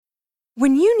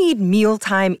When you need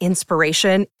mealtime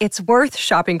inspiration, it's worth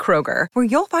shopping Kroger, where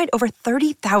you'll find over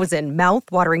 30,000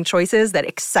 mouth-watering choices that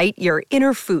excite your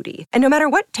inner foodie. And no matter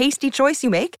what tasty choice you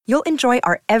make, you'll enjoy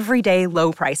our everyday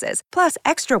low prices, plus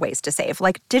extra ways to save,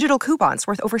 like digital coupons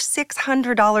worth over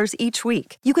 $600 each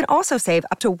week. You can also save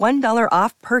up to $1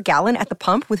 off per gallon at the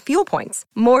pump with fuel points.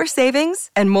 More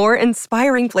savings and more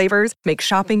inspiring flavors make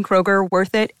shopping Kroger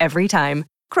worth it every time.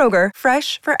 Kroger,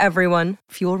 fresh for everyone.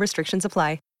 Fuel restrictions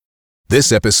apply.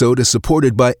 This episode is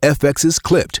supported by FX's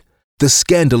Clipped, the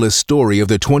scandalous story of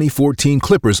the 2014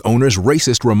 Clippers owner's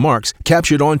racist remarks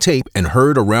captured on tape and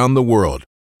heard around the world.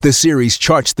 The series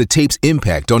charts the tape's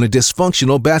impact on a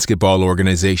dysfunctional basketball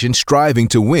organization striving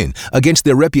to win against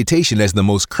their reputation as the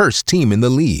most cursed team in the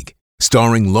league.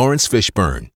 Starring Lawrence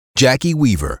Fishburne, Jackie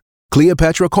Weaver,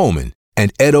 Cleopatra Coleman,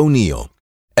 and Ed O'Neill.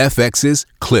 FX's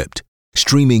Clipped,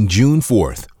 streaming June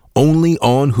 4th, only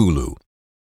on Hulu.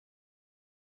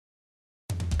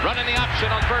 Running the option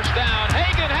on first down.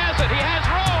 Hagan has it. He has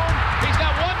room. He's got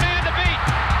one man to beat.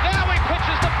 Now he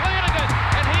pitches to Flanagan,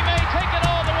 and he may take it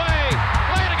all the way.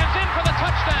 Flanagan's in for the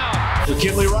touchdown.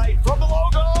 McKinley Wright from the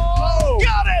logo. Oh,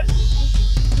 got it!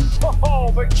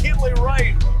 Oh, McKinley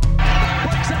Wright.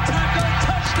 Breaks a tackle.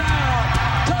 Touchdown.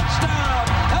 Touchdown.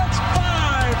 That's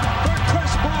 5 for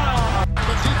Chris Brown.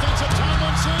 The defense of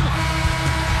Tomlinson.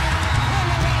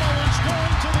 Colorado is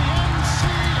going to the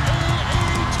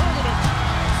NCAA tournament.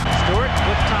 Stewart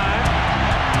with time.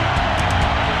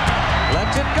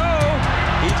 Lets it go.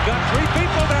 He's got 3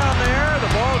 people down there. The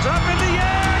ball's up in the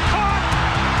air. Caught.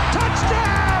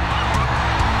 Touchdown.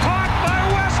 Caught by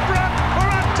Westbrook for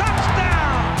a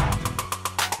touchdown.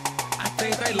 I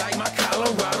think they like my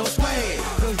Colorado swag.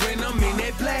 Cause when I'm in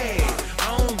that play,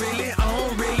 I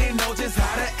don't really know just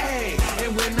how to act.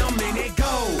 And when I'm in it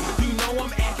go, you know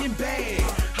I'm acting bad.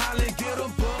 Holly get a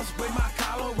bus with my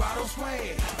Colorado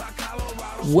swag.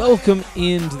 Welcome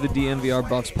into the DNVR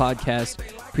Buffs podcast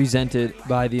presented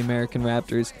by the American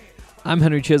Raptors. I'm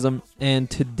Henry Chisholm, and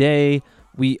today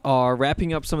we are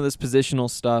wrapping up some of this positional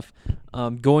stuff.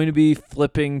 Going to be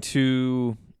flipping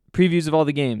to previews of all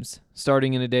the games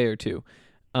starting in a day or two.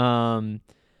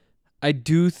 I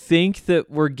do think that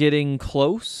we're getting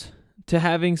close to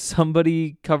having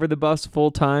somebody cover the Buffs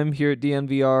full-time here at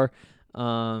DNVR.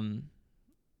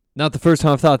 Not the first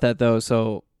time I've thought that, though,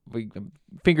 so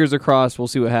fingers are crossed. We'll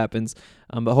see what happens.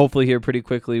 But hopefully here pretty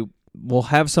quickly, we'll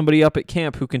have somebody up at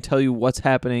camp who can tell you what's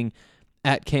happening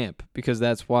at camp, because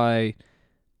that's why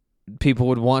people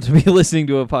would want to be listening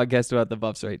to a podcast about the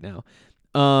Buffs right now.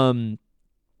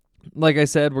 Like I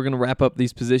said, we're going to wrap up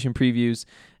these position previews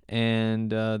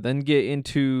and then get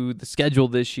into the schedule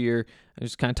this year and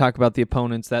just kind of talk about the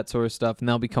opponents, that sort of stuff, and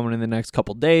they'll be coming in the next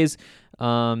couple days.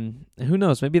 And who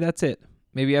knows, maybe that's it.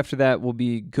 Maybe after that we'll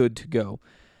be good to go.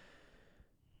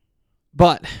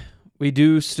 But we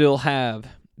do still have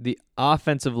the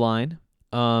offensive line,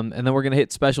 and then we're going to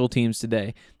hit special teams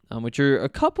today, which are a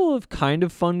couple of kind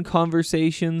of fun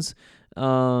conversations,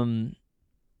 but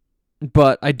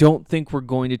I don't think we're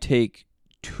going to take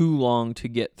too long to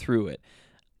get through it.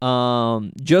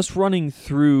 Just running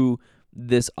through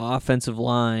this offensive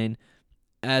line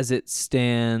as it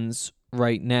stands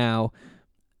right now,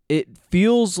 it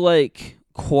feels like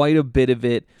quite a bit of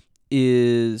it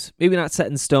is maybe not set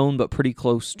in stone, but pretty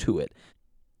close to it.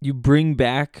 You bring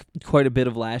back quite a bit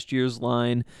of last year's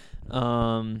line.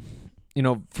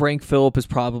 Frank Phillip is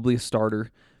probably a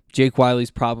starter. Jake Wiley's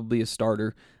probably a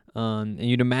starter. And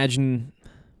you'd imagine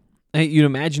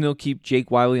they'll keep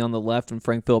Jake Wiley on the left and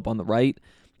Frank Phillip on the right.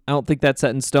 I don't think that's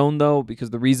set in stone, though, because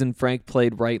the reason Frank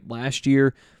played right last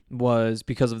year was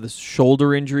because of the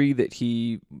shoulder injury that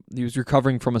he was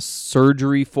recovering from a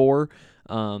surgery for,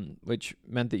 which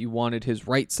meant that you wanted his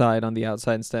right side on the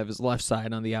outside instead of his left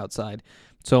side on the outside.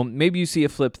 So maybe you see a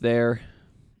flip there.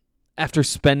 After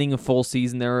spending a full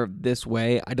season there this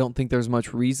way, I don't think there's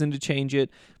much reason to change it,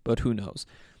 but who knows.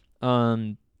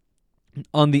 On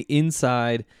the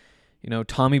inside,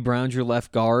 Tommy Brown's your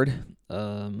left guard.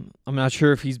 I'm not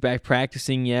sure if he's back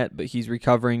practicing yet, but he's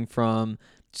recovering from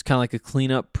just kind of like a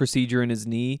cleanup procedure in his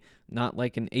knee, not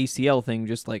like an ACL thing,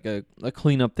 just like a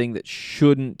cleanup thing that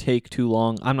shouldn't take too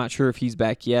long. I'm not sure if he's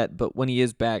back yet, but when he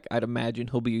is back, I'd imagine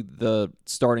he'll be the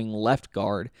starting left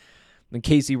guard. And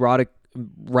Casey Roddick,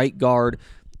 right guard.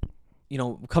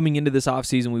 Coming into this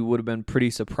offseason, we would have been pretty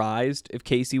surprised if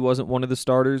Casey wasn't one of the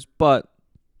starters, but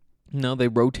they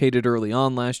rotated early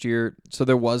on last year, so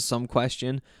there was some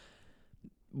question.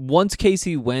 Once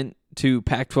Casey went to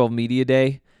Pac-12 Media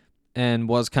Day and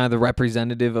was kind of the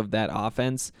representative of that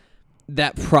offense,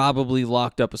 that probably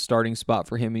locked up a starting spot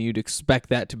for him, and you'd expect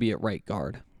that to be at right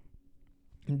guard.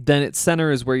 Then at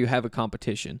center is where you have a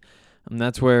competition. And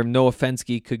that's where Noah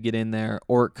Fenske could get in there,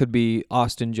 or it could be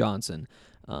Austin Johnson.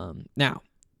 Now,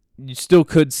 you still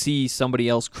could see somebody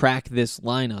else crack this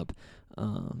lineup,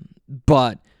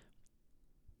 but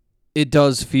it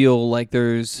does feel like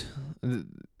there's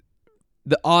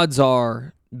the odds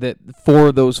are that 4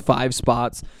 of those 5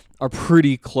 spots are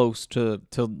pretty close to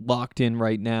locked in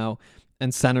right now,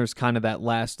 and center's kind of that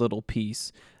last little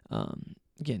piece.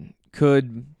 Again,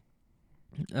 could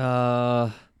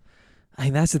I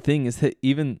mean, that's the thing, is that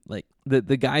even like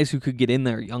the guys who could get in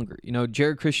there are younger.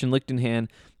 Jared Christian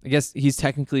Lichtenhand, I guess he's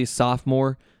technically a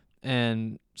sophomore,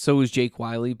 and so is Jake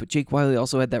Wiley, but Jake Wiley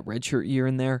also had that redshirt year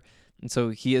in there, and so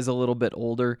he is a little bit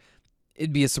older.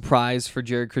 It'd be a surprise for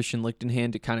Jared Christian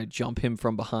Lichtenhand to kind of jump him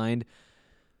from behind,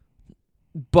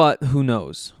 but who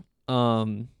knows?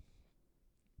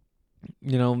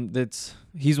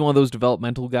 He's one of those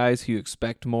developmental guys who you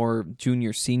expect more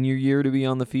junior, senior year to be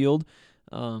on the field.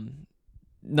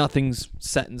 Nothing's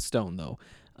set in stone, though.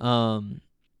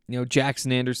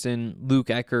 Jackson Anderson, Luke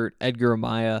Eckert, Edgar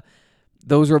Amaya,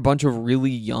 those are a bunch of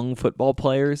really young football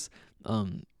players.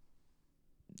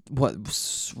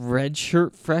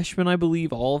 Redshirt freshmen, I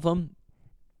believe, all of them.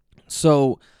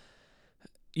 So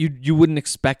you wouldn't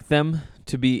expect them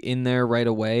to be in there right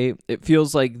away. It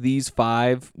feels like these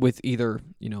 5 with either,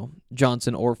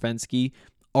 Johnson or Fenske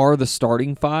are the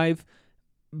starting 5,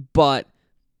 but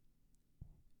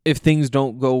if things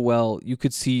don't go well, you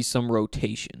could see some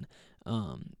rotation.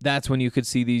 That's when you could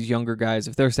see these younger guys,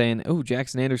 if they're saying, oh,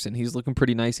 Jackson Anderson, he's looking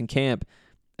pretty nice in camp.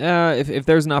 If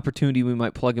there's an opportunity, we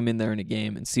might plug him in there in a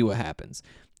game and see what happens.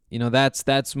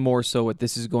 That's more so what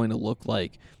this is going to look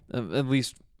like, at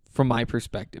least from my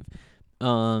perspective.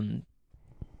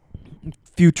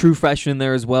 Few true freshmen in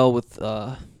there as well with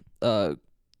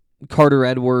Carter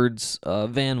Edwards,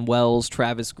 Van Wells,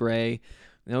 Travis Gray.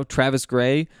 Travis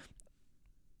Gray,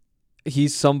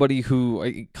 he's somebody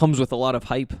who comes with a lot of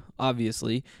hype,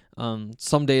 obviously.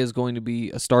 Someday is going to be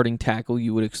a starting tackle,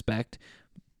 you would expect.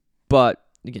 But,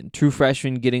 again, true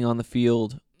freshman getting on the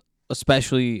field,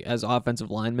 especially as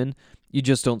offensive linemen, you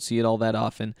just don't see it all that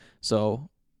often. So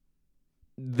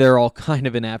they're all kind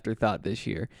of an afterthought this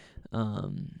year.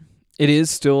 It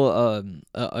is still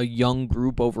a young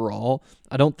group overall.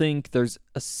 I don't think there's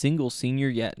a single senior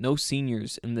yet. No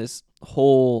seniors in this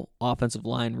whole offensive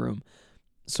line room.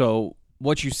 So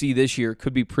what you see this year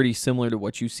could be pretty similar to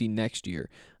what you see next year.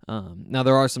 Now,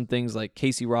 there are some things like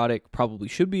Casey Roddick probably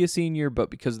should be a senior, but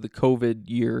because of the COVID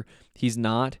year, he's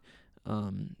not.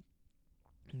 Could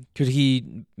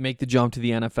he make the jump to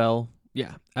the NFL?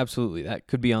 Yeah, absolutely. That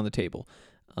could be on the table.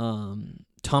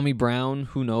 Tommy Brown,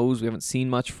 who knows? We haven't seen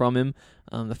much from him.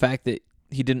 The fact that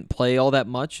he didn't play all that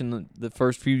much in the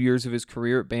first few years of his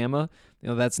career at Bama,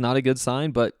 that's not a good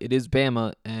sign, but it is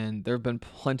Bama, and there have been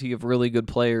plenty of really good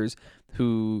players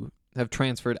who have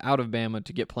transferred out of Bama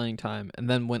to get playing time and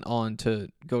then went on to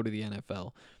go to the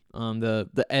NFL.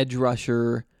 The edge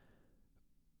rusher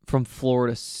from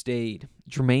Florida State,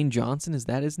 Jermaine Johnson, is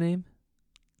that his name?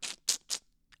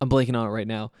 I'm blanking on it right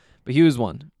now, but he was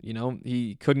one.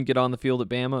 He couldn't get on the field at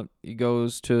Bama. He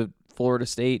goes to Florida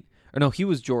State. Or no, he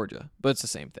was Georgia, but it's the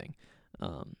same thing.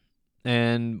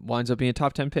 And winds up being a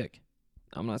top 10 pick.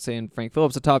 I'm not saying Tommy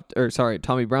Brown's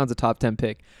a top 10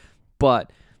 pick,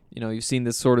 but you've seen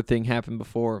this sort of thing happen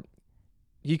before.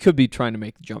 He could be trying to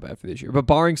make the jump after this year. But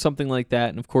barring something like that,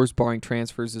 and of course barring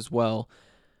transfers as well,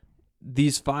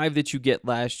 these 5 that you get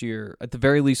last year, at the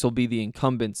very least, will be the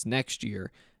incumbents next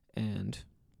year. And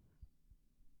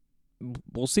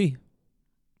we'll see.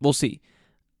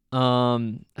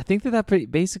 I think that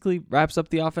basically wraps up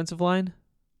the offensive line.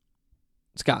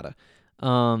 It's gotta.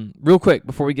 Real quick,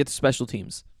 before we get to special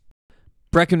teams.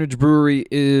 Breckenridge Brewery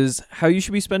is how you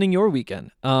should be spending your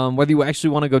weekend. Whether you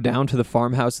actually want to go down to the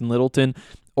farmhouse in Littleton,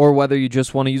 or whether you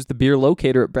just want to use the beer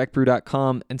locator at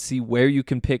breckbrew.com and see where you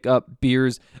can pick up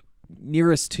beers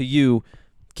nearest to you,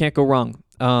 can't go wrong.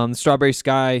 The Strawberry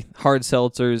Sky, hard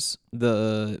seltzers,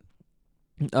 the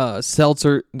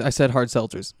seltzer, I said hard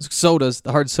seltzers, sodas,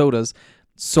 the hard sodas,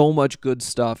 so much good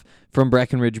stuff from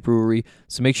Breckenridge Brewery.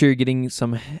 So make sure you're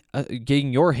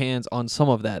getting your hands on some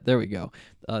of that. There we go.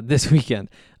 This weekend.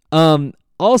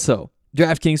 Also,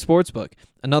 DraftKings Sportsbook,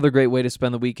 another great way to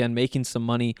spend the weekend, making some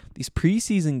money. These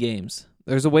preseason games,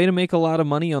 there's a way to make a lot of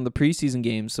money on the preseason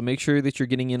games, so make sure that you're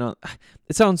getting in on.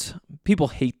 People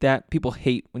hate that. People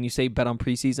hate when you say bet on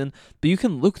preseason, but you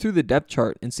can look through the depth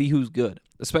chart and see who's good,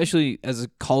 especially as a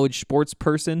college sports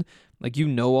person. Like,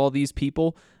 all these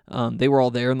people. They were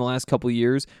all there in the last couple of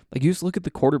years. Like, you just look at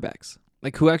the quarterbacks.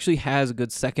 Like, who actually has a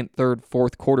good second, third,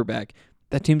 fourth quarterback?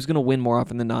 That team's going to win more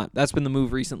often than not. That's been the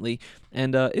move recently,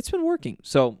 and it's been working.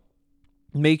 So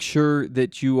make sure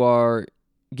that you are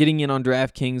getting in on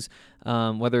DraftKings,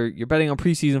 whether you're betting on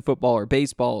preseason football or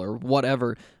baseball or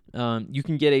whatever. You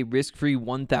can get a risk-free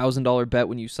 $1,000 bet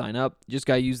when you sign up. You just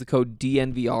got to use the code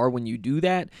DNVR when you do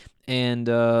that. And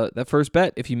that first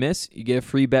bet, if you miss, you get a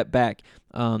free bet back.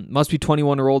 Must be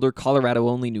 21 or older, Colorado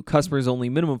only, new customers only,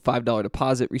 minimum $5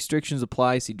 deposit. Restrictions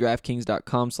apply. See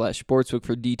DraftKings.com/sportsbook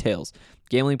for details.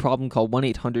 Gambling problem, call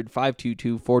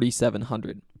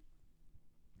 1-800-522-4700.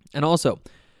 And also,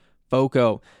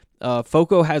 FOCO.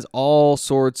 FOCO has all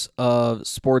sorts of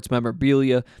sports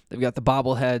memorabilia. They've got the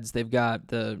bobbleheads. They've got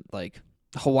the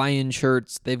Hawaiian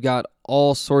shirts. They've got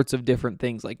all sorts of different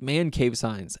things like man cave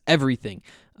signs, everything.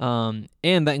 And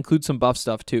that includes some Buff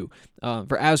stuff too.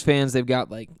 For Avs fans, they've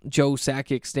got like Joe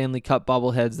Sakic Stanley Cup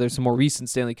bobbleheads. There's some more recent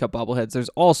Stanley Cup bobbleheads. There's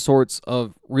all sorts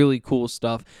of really cool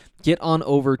stuff. Get on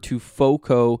over to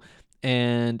FOCO.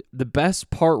 And the best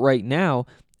part right now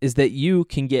is that you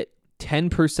can get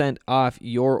 10% off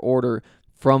your order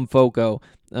from FOCO.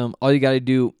 All you got to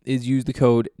do is use the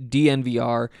code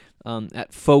DNVR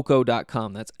at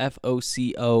FOCO.com. That's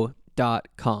FOCO.com.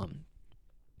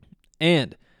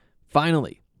 And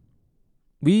finally,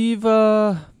 we've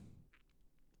got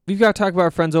to talk about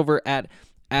our friends over at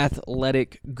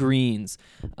Athletic Greens.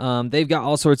 They've got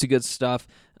all sorts of good stuff.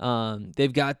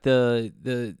 They've got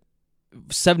the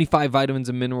 75 vitamins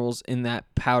and minerals in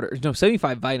that powder. No,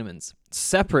 75 vitamins,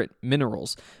 separate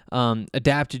minerals,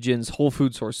 adaptogens, whole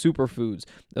food source, superfoods.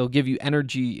 It'll give you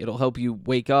energy. It'll help you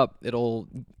wake up. It'll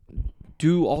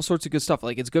do all sorts of good stuff.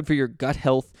 Like, it's good for your gut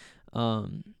health.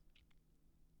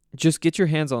 Just get your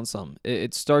hands on some.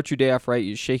 It starts your day off right.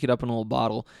 You shake it up in a little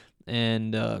bottle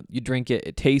and you drink it.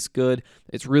 It tastes good.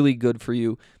 It's really good for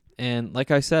you. And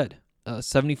like I said,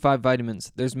 75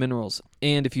 vitamins, there's minerals.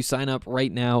 And if you sign up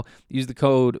right now, use the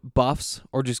code BUFFS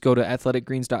or just go to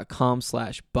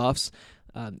athleticgreens.com/buffs.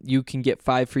 You can get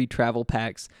 5 free travel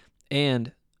packs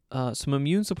and some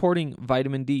immune supporting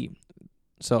vitamin D.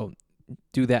 So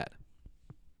do that.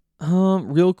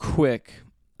 Real quick,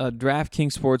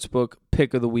 DraftKings Sportsbook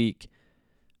pick of the week.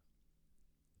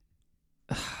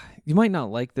 You might not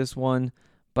like this one,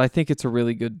 but I think it's a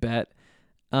really good bet.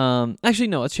 Actually,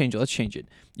 no, let's change it.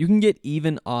 You can get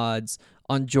even odds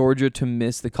on Georgia to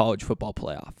miss the college football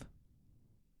playoff.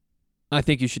 I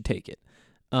think you should take it.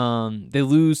 They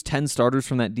lose 10 starters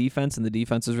from that defense, and the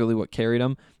defense is really what carried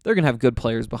them. They're going to have good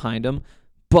players behind them,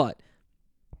 but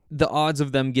the odds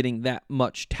of them getting that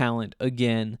much talent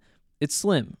again, it's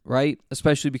slim, right?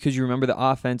 Especially because you remember the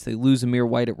offense. They lose Amir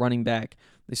White at running back.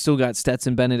 They still got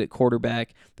Stetson Bennett at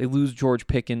quarterback. They lose George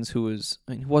Pickens, who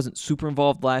wasn't super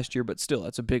involved last year, but still,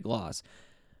 that's a big loss.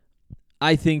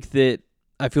 I think that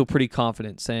I feel pretty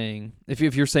confident saying, if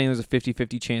you're saying there's a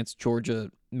 50-50 chance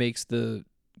Georgia makes the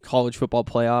college football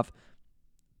playoff,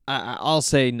 I'll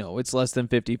say no, it's less than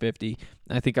 50-50.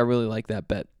 I think I really like that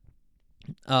bet.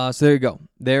 So there you go.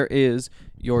 There is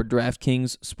your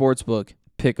DraftKings Sportsbook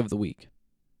pick of the week.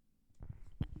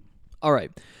 All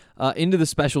right. Into the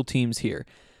special teams here.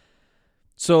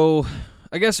 So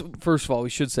I guess, first of all, we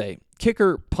should say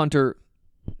kicker, punter,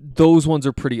 those ones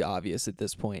are pretty obvious at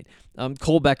this point.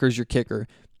 Cole Becker's your kicker.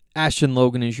 Ashton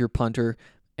Logan is your punter.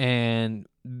 And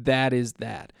that is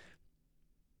that.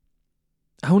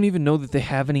 I don't even know that they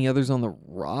have any others on the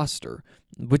roster,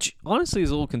 which honestly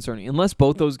is a little concerning. Unless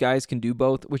both those guys can do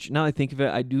both, which now I think of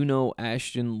it, I do know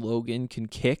Ashton Logan can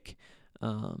kick.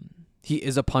 He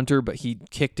is a punter, but he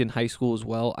kicked in high school as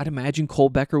well. I'd imagine Cole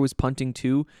Becker was punting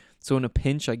too. So in a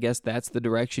pinch, I guess that's the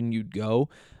direction you'd go.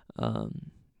 Not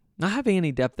having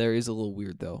any depth there is a little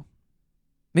weird, though.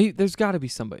 Maybe there's got to be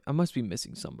somebody. I must be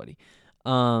missing somebody.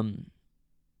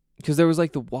 Because there was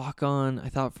like the walk-on, I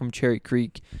thought, from Cherry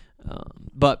Creek.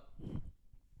 But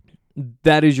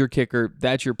that is your kicker.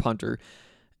 That's your punter.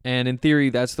 And in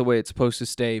theory, that's the way it's supposed to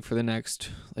stay for the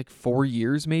next 4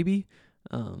 years, maybe.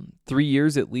 3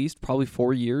 years at least, probably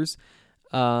 4 years.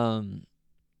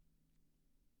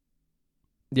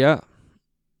 Yeah,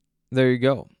 there you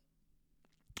go.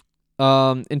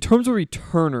 In terms of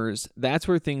returners, that's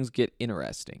where things get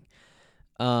interesting.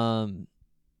 You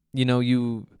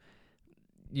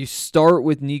start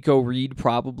with Nico Reed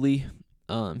probably.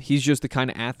 He's just the kind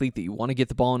of athlete that you want to get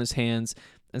the ball in his hands,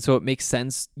 and so it makes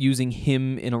sense using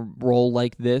him in a role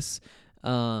like this.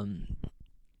 I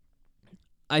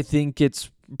think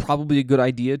it's probably a good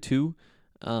idea too.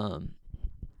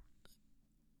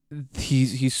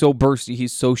 He's so bursty,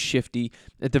 he's so shifty.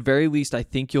 At the very least, I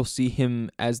think you'll see him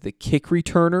as the kick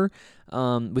returner,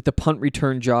 with the punt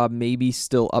return job maybe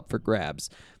still up for grabs.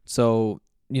 So,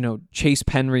 Chase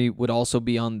Penry would also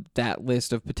be on that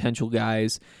list of potential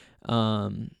guys.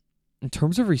 In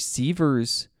terms of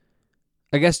receivers,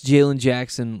 I guess Jalen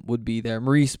Jackson would be there.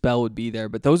 Maurice Bell would be there,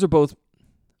 but those are both.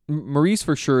 Maurice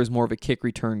for sure is more of a kick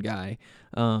return guy.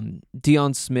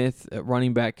 Deion Smith at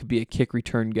running back could be a kick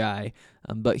return guy,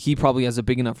 but he probably has a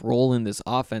big enough role in this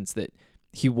offense that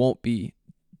he won't be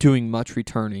doing much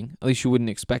returning. At least you wouldn't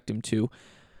expect him to.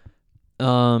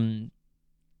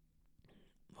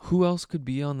 Who else could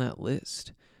be on that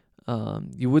list?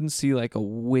 You wouldn't see like a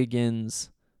Wiggins.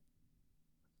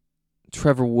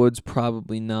 Trevor Woods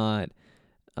probably not.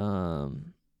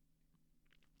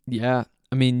 Yeah.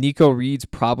 I mean, Nico Reed's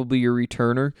probably your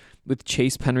returner, with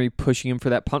Chase Penry pushing him for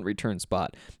that punt return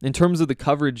spot. In terms of the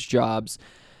coverage jobs,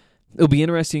 it'll be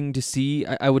interesting to see.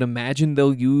 I would imagine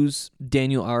they'll use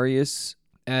Daniel Arias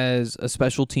as a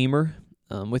special teamer.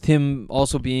 With him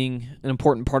also being an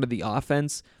important part of the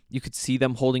offense, you could see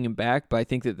them holding him back, but I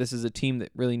think that this is a team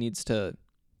that really needs to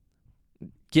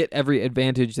get every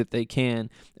advantage that they can.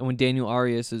 And when Daniel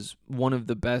Arias is one of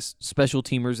the best special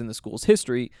teamers in the school's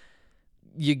history,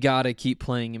 you got to keep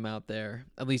playing him out there.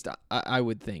 At least I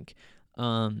would think.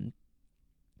 Some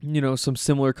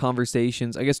similar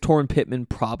conversations. I guess Torrin Pittman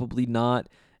probably not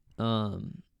a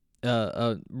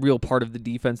real part of the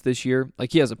defense this year.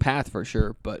 Like, he has a path for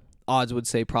sure, but odds would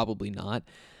say probably not.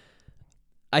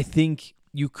 I think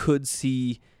you could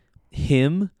see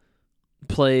him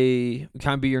play,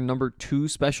 kind of be your number 2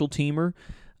 special teamer.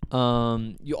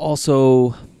 You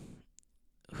also,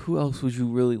 who else would you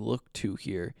really look to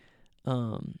here?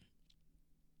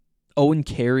 Owen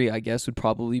Carey, I guess, would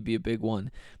probably be a big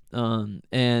one.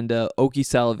 And Oki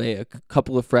Salave, a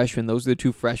couple of freshmen. Those are the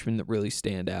 2 freshmen that really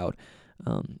stand out.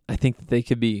 I think that they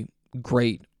could be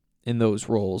great in those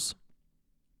roles.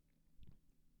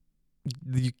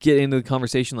 You get into the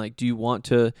conversation like, do you want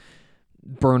to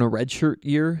burn a redshirt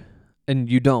year? And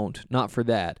you don't, not for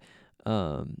that.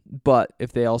 But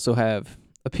if they also have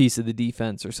a piece of the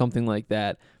defense or something like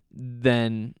that,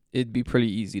 then it'd be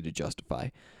pretty easy to justify.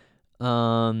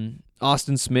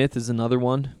 Austin Smith is another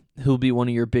one. He'll be one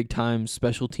of your big-time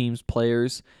special teams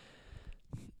players.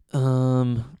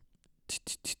 Maurice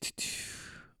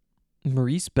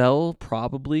Bell,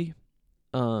 probably.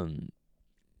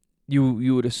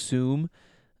 You would assume.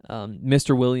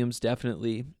 Mr. Williams,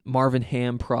 definitely. Marvin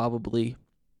Ham, probably.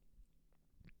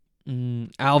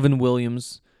 Alvin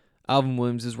Williams. Alvin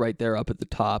Williams is right there up at the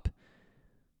top.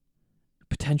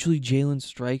 Potentially Jalen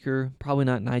Stryker. Probably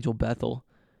not Nigel Bethel.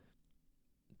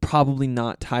 Probably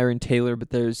not Tyron Taylor,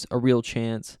 but there's a real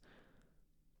chance.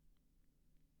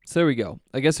 So there we go.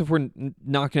 I guess if we're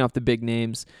knocking off the big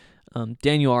names,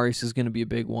 Daniel Arias is going to be a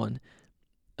big one.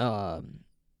 I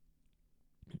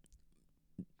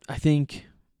think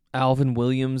Alvin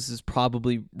Williams is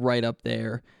probably right up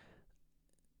there.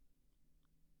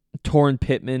 Torrin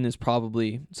Pittman is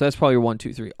probably, so that's probably your 1,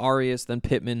 2, 3. Arias, then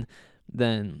Pittman,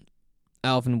 then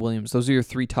Alvin Williams. Those are your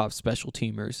 3 top special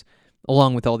teamers,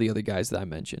 along with all the other guys that I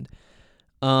mentioned.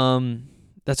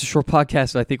 That's a short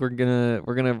podcast, but I think we're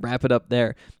gonna wrap it up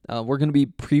there. We're gonna be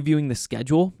previewing the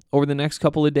schedule over the next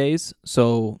couple of days,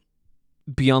 so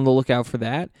be on the lookout for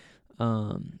that.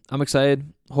 I'm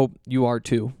excited. Hope you are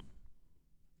too.